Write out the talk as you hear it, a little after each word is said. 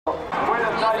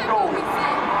take all.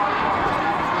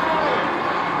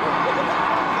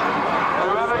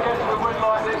 Whoever gets the win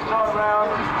like this time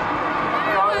round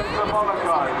goes to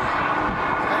Monaco.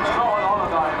 It's not on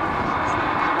holiday.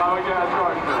 Go and get a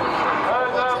trophy.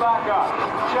 There's Erbacher,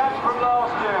 champ from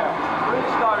last year.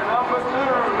 Risto, number 2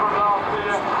 from last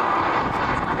year.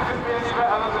 Couldn't be any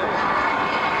better than this.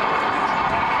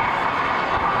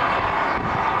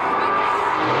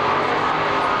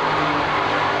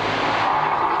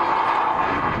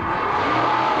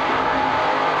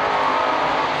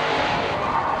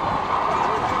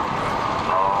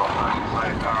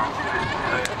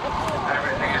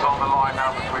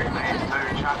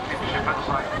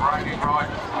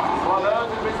 Well,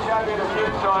 Ernst has been champion a few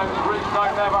times, Risto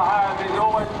never has. He's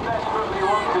always desperately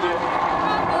wanted it.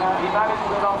 He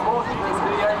managed an unfortunate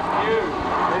DHQ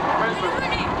in Christmas,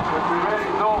 which we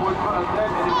really thought would put a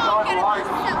dent in his title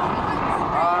hopes.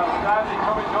 Sadly,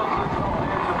 Tommy Johnson's not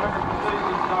here to finish the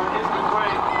season, so in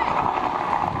between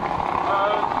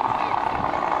Ernst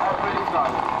and Risto.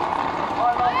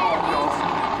 I love my job.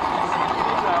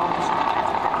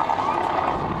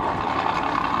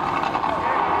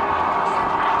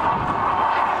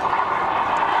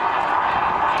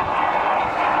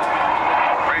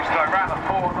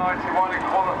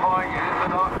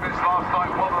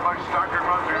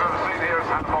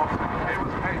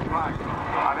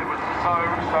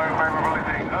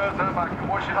 Erbacher,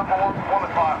 what's your number 1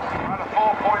 qualifier? Around a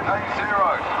 4.80.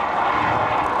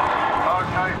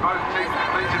 Okay, both teams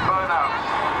completed burnouts.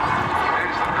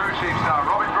 Here's the crew chiefs now,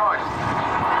 Robin Bryce.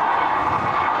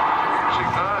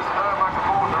 Inching Erbacher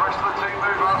forward, the rest of the team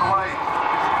move out of the way.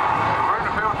 Through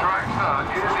the field director,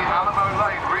 here's the Alamo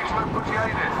Lane, Risto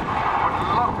Poutiainen. Would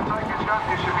love to take a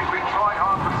championship, he's been trying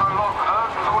hard for so long.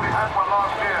 Ernst has already had one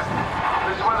last year.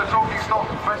 This is where the talking stops.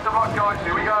 Best of luck, guys,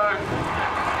 here we go.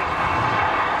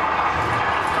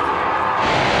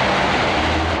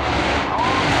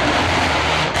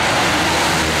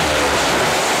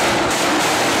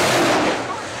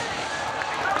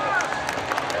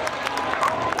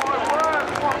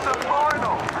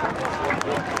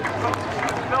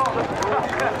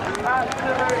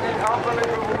 Absolutely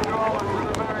unbelievable drama to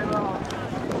the very last.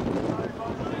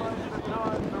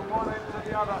 From one end to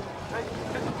the other.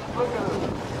 Look at them.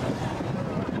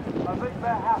 I think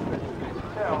they're happy, you can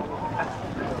tell.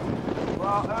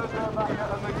 Well, Erbacher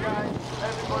and the gang,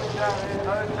 everybody down here,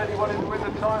 Ernst said he wanted to win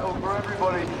the title for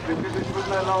everybody because this was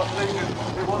their last season.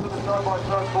 It wasn't a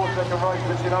side-by-side 4-second race,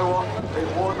 but you know what? It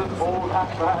wasn't all that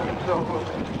bad at all.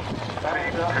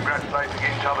 Congratulating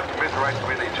each other, commiserating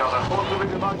with each other. Possibly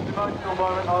the most emotional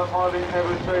moment I've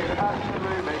ever seen.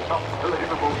 Absolutely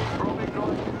unbelievable. Probably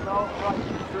got his last race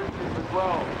restricted as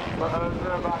well. But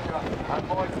Erbacher, and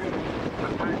my goodness. The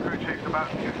two crew chiefs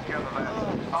about to get together there.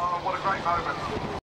 Oh, what a great moment.